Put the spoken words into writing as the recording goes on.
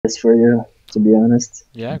surprise for you, to be honest.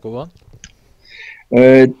 Yeah, go on.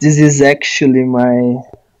 This is actually my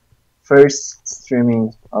first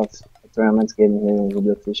streaming of a tournament game here in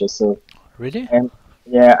Video Official, so Really? I'm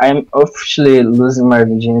I'm officially losing my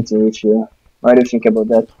virginity with you. What do you think about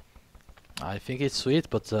that? I think it's sweet,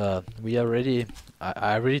 but we already.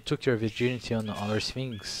 I already took your virginity on other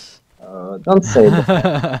things. Don't say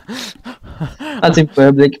that. Not in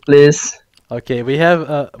public, please. Okay, we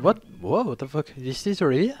have what? Whoa, what the fuck? Is this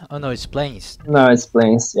already? Oh no, it's planes. No, it's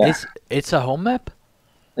planes. Yeah, It's a home map.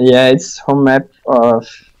 yeah, it's home map of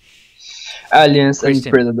aliens and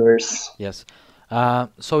Christian. predators. Yes.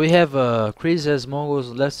 So we have Chris as Mongols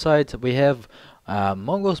left side. We have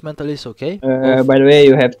Mongols mentalist. Okay. Both. By the way,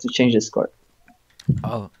 you have to change the score.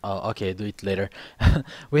 Oh, okay. Do it later.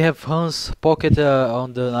 We have Hans Pocket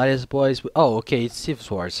on the Nadya's boys. Oh, okay. It's Civ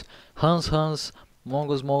Wars. Hans,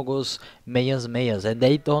 Mongols, Mayans, and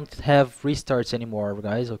they don't have restarts anymore,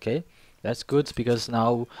 guys. Okay, that's good because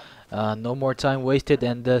now no more time wasted,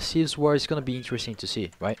 and the Civ War is gonna be interesting to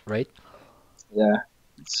see. Right. Yeah,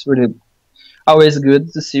 it's really always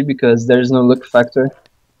good to see because there's no luck factor.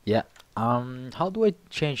 Yeah. How do I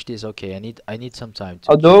change this? Okay, I need some time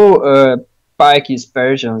to change. Although Pike is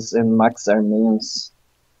Persians and Max are minions,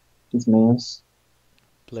 his minions.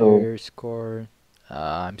 So Player score.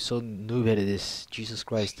 I'm so noob at this. Jesus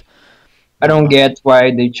Christ. I don't Uh, get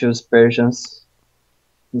why they choose Persians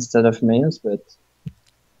instead of minions, but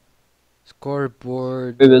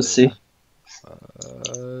Scoreboard. we will see.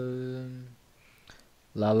 Um,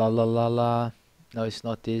 la la la la la. No, it's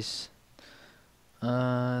not this.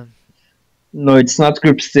 Uh, No, it's not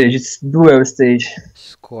group stage, it's duel stage.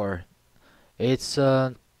 Score. It's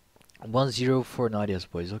 1-0 for Nadia's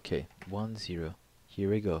boys. Okay, 1-0. Here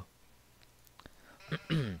we go.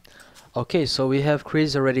 Okay, so we have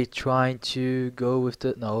Chris already trying to go with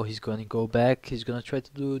the. No, he's going to go back. He's going to try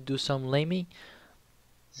to do some laming.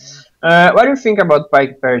 What do you think about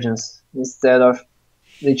Pike Persians instead of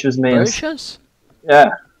they choose minions? Persians? Yeah,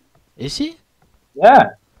 Is he?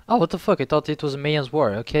 yeah. Oh, what the fuck? I thought it was a Mayans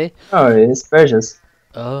War. Okay. Oh, it's Persians.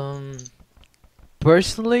 Um,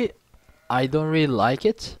 Personally, I don't really like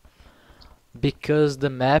it because the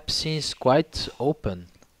map seems quite open.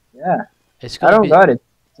 Yeah, It's I gonna don't be. got it.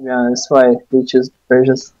 To be honest, why they choose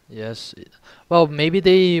Persians? Yes. Well, maybe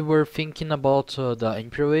they were thinking about the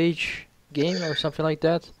Imperial Age game or something like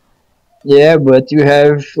that. Yeah, but you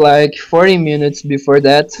have like 40 minutes before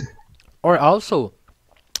that. Or also,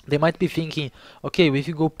 they might be thinking, okay, if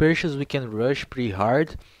you go Persians, we can rush pretty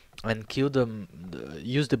hard and kill them.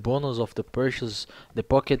 Use the bonus of the Persians. The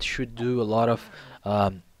pocket should do a lot of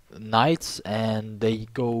knights, and they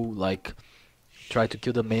go like try to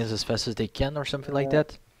kill the mains as fast as they can, or something like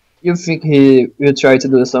that. You think he will try to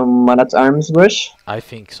do some man at arms rush? I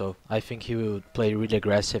think so. I think he will play really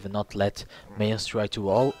aggressive and not let mains try to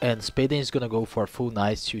wall. And Spaden is gonna go for full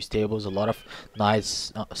knights, two stables, a lot of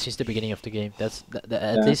knights since the beginning of the game. At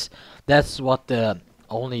Yeah, least that's what the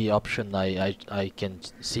only option I can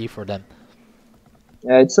see for them.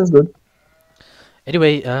 yeah, it sounds good.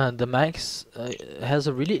 Anyway, the Max has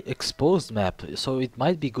a really exposed map, so it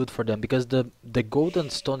might be good for them because the golden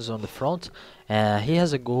stone is on the front. He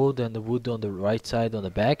has a gold and the wood on the right side on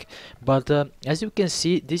the back. But as you can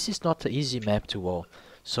see, this is not an easy map to wall.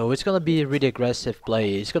 So it's gonna be a really aggressive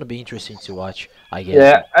play. It's gonna be interesting to watch, I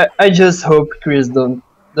guess. Yeah, I just hope Chris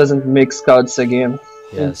doesn't make scouts again.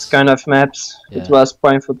 It's Yes. kind of maps. It Yeah. was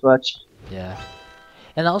painful to watch. Yeah.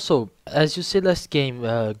 And also, as you said last game,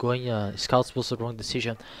 going scouts was the wrong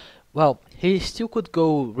decision. Well, he still could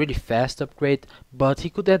go really fast upgrade, but he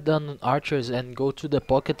could have done archers and go to the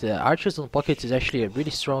pocket. Archers on pocket is actually a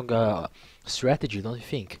really strong strategy, don't you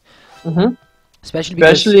think? Mm-hmm. Especially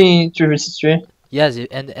because Especially in 3 yes,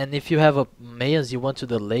 and if you have a Mayans you want to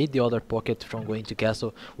delay the other pocket from going to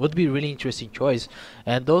castle, would be really interesting choice.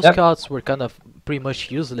 And those Yep. scouts were kind of pretty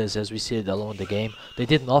much useless as we see it along the game. They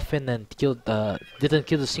did nothing and didn't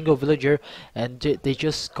kill a single villager, and they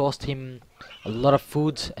just cost him a lot of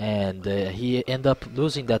food, and he ended up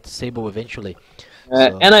losing that stable eventually.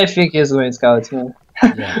 So And I think he's going scouts, man.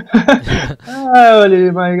 yeah.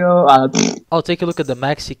 Holy my god. Oh, take a look at the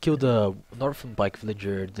max. He killed the Northern Pike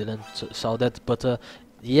villager. Didn't saw that, but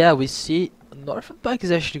yeah, we see Northern Pike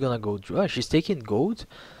is actually gonna go rush. He's taking gold.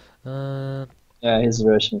 Uh, Yeah, he's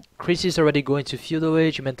Russian. Chris is already going to feudal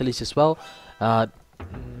age, mentalist as well. Uh,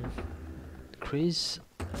 Chris,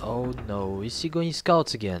 oh no, is he going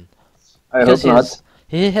scouts again? I Because hope not.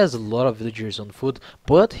 he has a lot of villagers on foot,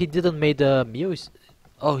 but he didn't make the meals.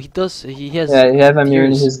 Oh, he does. He has Yeah, he have a mirror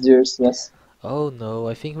in deers. his deers, yes. Oh no,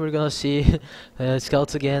 I think we're gonna see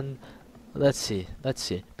scouts again. Let's see, let's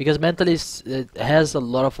see. Because Mentalist has a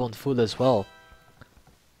lot of on food as well.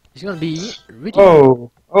 He's gonna be really.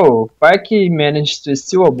 Pike managed to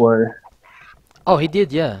steal a boar. Oh, he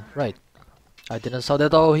did, yeah, right. I didn't saw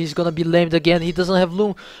that. Oh, he's gonna be lamed again. He doesn't have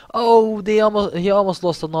loom. Oh, he almost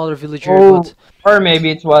lost another villager, Oh, but or maybe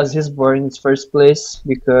it was his boar in its first place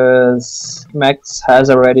because Max has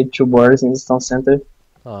already two boars in his town center.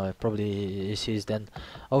 probably is his then.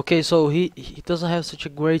 Okay, so he doesn't have such a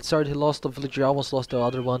great start. He lost the villager, almost lost the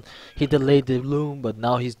other one. He delayed the loom, but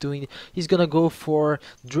now he's gonna go for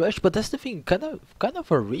Drush. But that's the thing, kind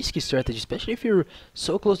of a risky strategy, especially if you're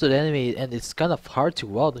so close to the enemy and it's kind of hard to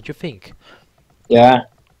wall, don't you think? Yeah,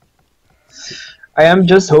 I am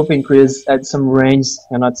just hoping Chris adds some range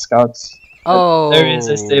and not scouts. But there is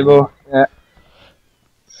a Oh, stable. Yeah,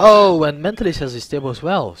 oh, and Mentalist has a stable as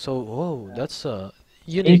well. So, oh, that's a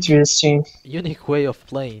interesting. unique way of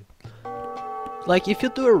playing. Like if you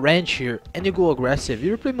do a ranch here and you go aggressive,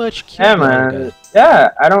 you're pretty much Yeah, killing the other man. guy. Yeah,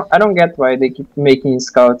 I don't get why they keep making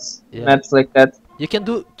scouts Yeah. maps like that. You can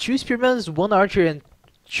do two spearmans, one archer, and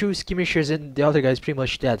two skirmishers, and the other guy is pretty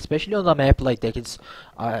much dead. Especially on a map like that, it's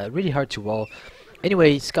really hard to wall.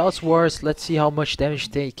 Anyway, Scouts Wars, let's see how much damage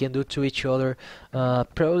they can do to each other.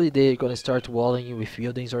 Probably they're gonna start walling with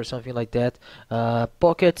buildings or something like that.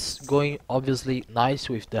 Pockets going obviously nice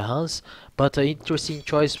with the Huns, but an interesting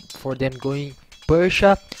choice for them going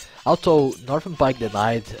Persia. Although Northern Pike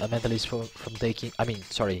denied a mentalist from taking, I mean,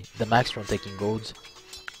 sorry, the Max from taking gold.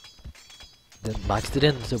 The Max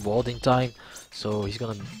didn't walled in time, so he's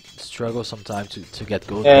gonna struggle sometime to get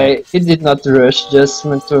gold back. He did not rush, just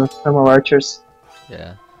went to normal archers.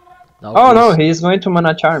 Yeah. Now Oh no, please. he's going to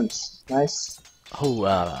mana charms. Nice. Oh,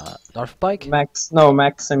 North Pike? Max, no,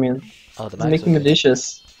 Max, I mean. Oh, the He's Max, making okay.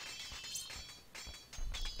 malicious.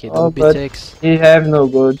 Okay, Oh, double B but takes. he have no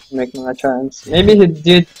gold to make mana charms. Yeah. Maybe he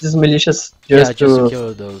did this malicious Yeah, just just to to...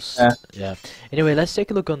 kill those. Yeah. Yeah. Anyway, let's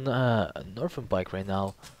take a look on Northern Pike right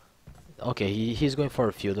now. Okay, he's going for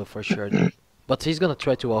a feudal for sure. But he's gonna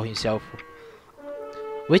try to wall himself.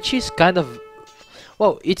 Which is kind of...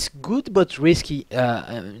 Well, it's good but risky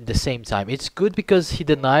at the same time. It's good because he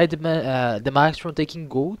denied the Max from taking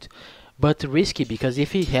gold, but risky because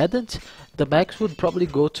if he hadn't, the Max would probably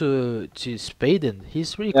go to Spaden.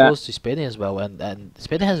 He's really Yeah. close to Spaden as well, and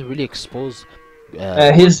Spaden has really exposed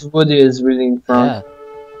wood. His wood is really in front.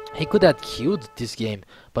 Yeah, he could have killed this game,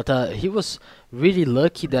 but he was really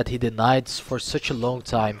lucky that he denied for such a long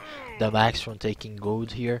time the Max from taking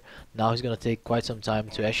gold here. Now he's gonna take quite some time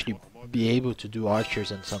to actually be able to do archers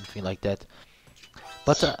and something like that.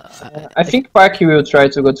 But I think Paki will try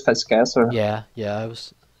to go to Fast Castle. yeah,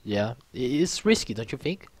 it's risky, don't you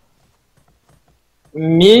think?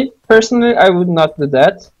 Me, personally, I would not do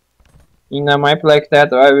that. In a map like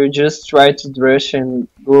that, I will just try to rush and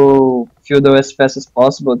go feudal as fast as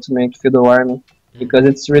possible to make feudal army. Because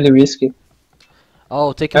it's really risky.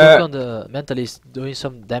 Oh, take a look on the mentalist doing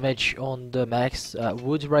some damage on the Max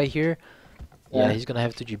wood right here. Yeah, Yeah. he's gonna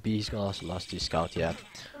have to GB. He's gonna also lost his scout. Yeah.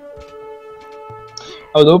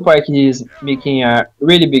 Although Paki is making a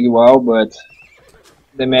really big wall, but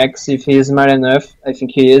the Max, if he is smart enough, I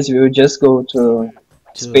think he is, will just go to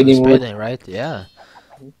To Spading Wood. Spaden, right? Yeah.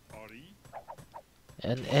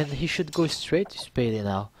 And he should go straight to Spaden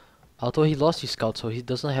now. Although he lost his scout, so he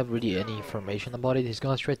doesn't have really any information about it. He's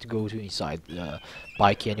gonna try to go to inside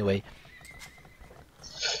Pike anyway.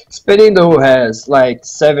 Spading though has like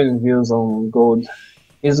 7 views on gold.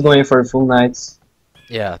 He's going for full knights.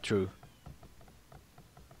 Yeah, true.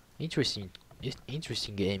 Interesting,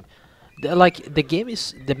 interesting game.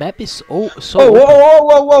 The map is so Oh, whoa, open. whoa,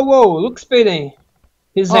 whoa, whoa, whoa! Look, Spading!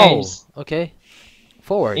 His Oh, aims. okay.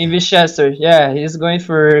 Forward. In Winchester, yeah, he's going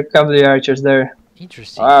for cavalry archers there.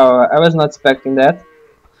 Interesting. Wow, I was not expecting that.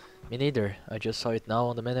 Me neither. I just saw it now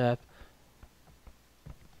on the minimap.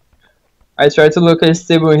 I tried to look at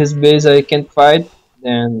stable in his base, I can't fight.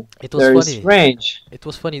 Then It was there is funny. range. It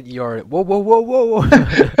was funny. Your whoa whoa whoa whoa.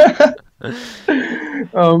 whoa.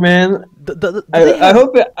 Oh man, Do they I have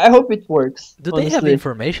hope it works. do they have Honestly,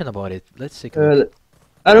 information about it? Let's take a look.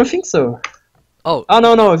 I don't think so. Oh, Oh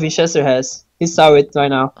no, Winchester has. He saw it right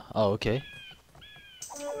now. oh, okay.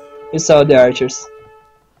 He saw the archers.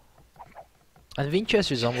 And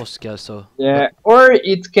Winchester is almost scared, so Yeah, or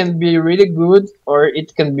it can be really good, or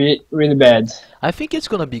it can be really bad. I think it's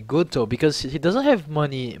gonna be good though because he doesn't have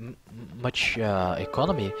much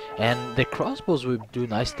economy, and the crossbows will do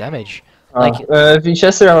nice damage. Like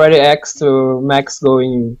Winchester already asked to Max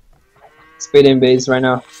going speed and base right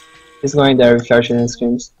now. He's going there with archer and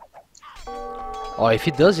screams. oh, if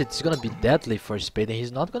he does it, it's gonna be deadly for Spade, and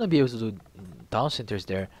he's not gonna be able to do town centers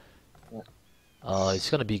there. It's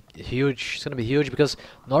gonna be huge. It's gonna be huge because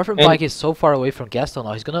Northern And Pike is so far away from Castle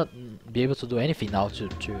now. He's gonna be able to do anything now to uh,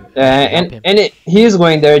 actually help and him. and he's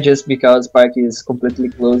going there just because Pike is completely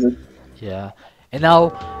closed. Yeah, and now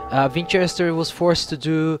Winchester was forced to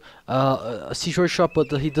do a seashore shot, but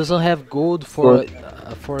he doesn't have gold Good.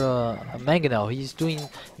 for a mangonel. He's doing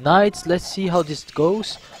knights. Let's see how this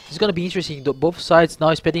goes. It's gonna be interesting. Both sides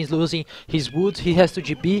now. Spadin is losing his wood. He has to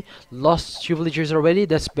GB. Lost two villagers already.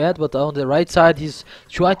 That's bad. But on the right side, he's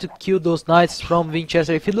trying to kill those knights from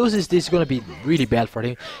Winchester. If he loses, this is gonna be really bad for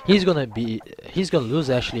him. He's gonna lose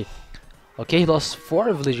actually. Okay, he lost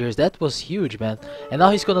 4 villagers. That was huge, man. And now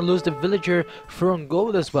he's gonna lose the villager from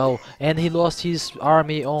gold as well. And he lost his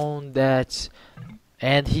army on that.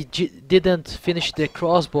 And he didn't finish the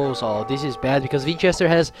crossbows. Oh, this is bad because Winchester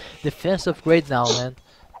has defense upgrade now, man.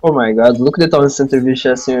 Oh my god, look at the town center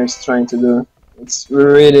Vishasir is trying to do. It's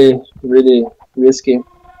really, really risky.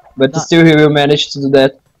 But Nah, still he will manage to do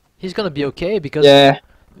that. he's gonna be okay because Yeah,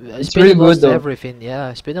 it's really Spain good lost though. everything.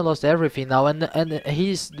 Yeah, Spain lost everything now, and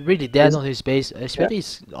he's really dead It's, on his base. yeah. Spain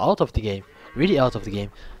is out of the game, really out of the game.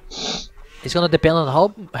 It's gonna depend on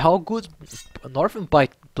how good Northern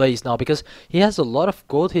Pike plays now because he has a lot of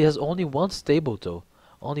gold. He has only one stable though,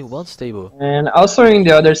 only one stable. And also in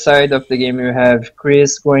the other side of the game you have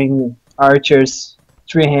Chris going archers,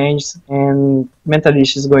 3 hands, and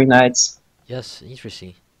Mentalicious going knights. Yes,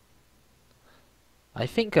 interesting. I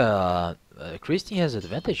think Christine has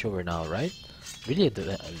advantage over now, right? Really a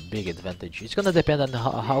big advantage. It's gonna depend on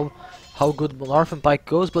how good Northern Pike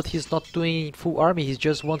goes, but he's not doing full army. He's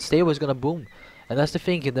just one stable. He's gonna boom, and that's the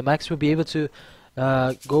thing. The Max will be able to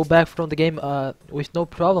go back from the game with no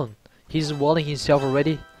problem. He's walling himself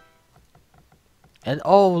already. And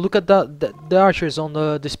oh, look at the archers on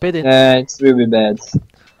the Spadin. Yeah, it's really bad.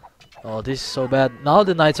 Oh, this is so bad. Now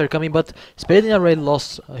the knights are coming, but Spadin already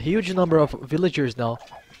lost a huge number of villagers now.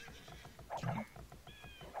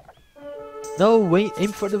 No, wait,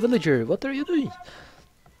 aim for the villager. What are you doing?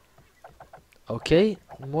 Okay,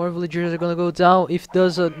 more villagers are gonna go down. If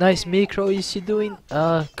there's a nice micro, is he doing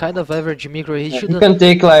kind of average micro? He Yeah, he shouldn't. can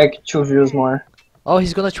take like 2 views more. Oh,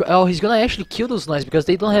 he's gonna try. Oh, he's gonna actually kill those knights because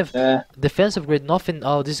they don't have Yeah. defensive grade. Nothing.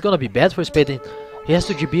 Oh, this is gonna be bad for Spadin. He has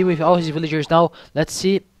to GB with all his villagers now. Let's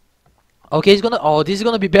see. Okay, he's gonna. Oh, this is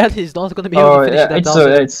gonna be bad. He's not gonna be able Oh to finish yeah, that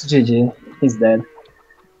down. it's GG. He's dead.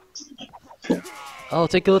 Oh,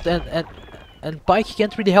 take a look and Pike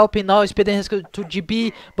can't really help him now. Speden has to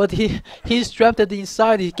GB, but he's trapped at the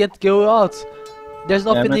inside. He can't go out. There's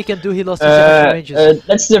Yeah, nothing but, he can do. He lost his energy ranges.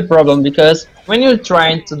 that's the problem because when you're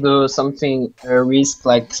trying to do something risk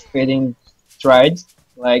like speeding tried,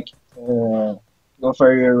 like go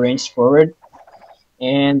for your range forward,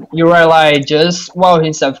 and you rely just wow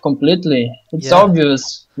himself completely, it's Yeah,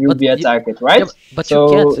 obvious you'll but be attacked, right? but you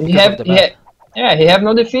So can't because of the map. he have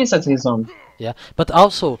no defense at his own. Yeah, but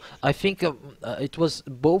also I think it was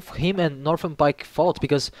both him and Northern Pike fault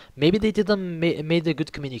because maybe they didn't made a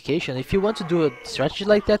good communication. If you want to do a strategy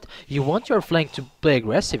like that, you want your flank to play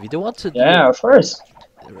aggressive. You don't want to Yeah, of course.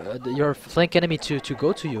 your flank enemy to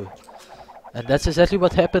go to you. And that's exactly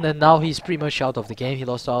what happened, and now he's pretty much out of the game. He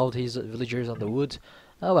lost all his villagers on the wood.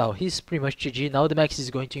 Oh well, he's pretty much GG. Now the Max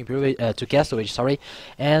is going to improve it, to Castaway, sorry.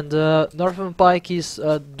 And Northern Pike is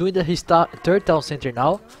doing his third town center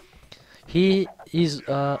now. He is,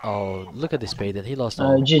 oh, look at this Spade, and he lost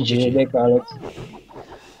all. GG, they call it.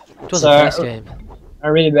 It was So, a nice game. a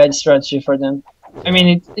really bad strategy for them. I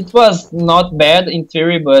mean, it was not bad in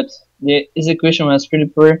theory, but the execution was pretty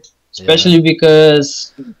poor, especially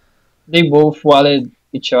because they both walled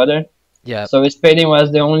each other. Yeah, So Spading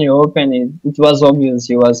was the only open. It was obvious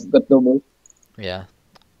he was got double. yeah.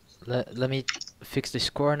 Let me fix the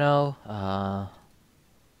score now.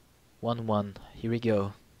 1-1. Here we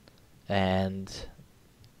go. And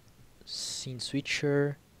scene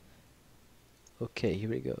switcher. Okay, here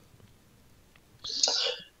we go.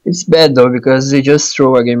 It's bad though because they just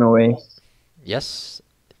throw a game away. Yes,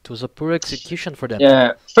 it was a poor execution for them.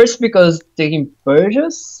 Yeah, first because taking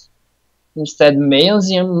purges instead males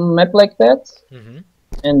in a map like that, Hmm.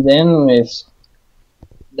 and then with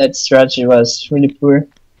that strategy was really poor.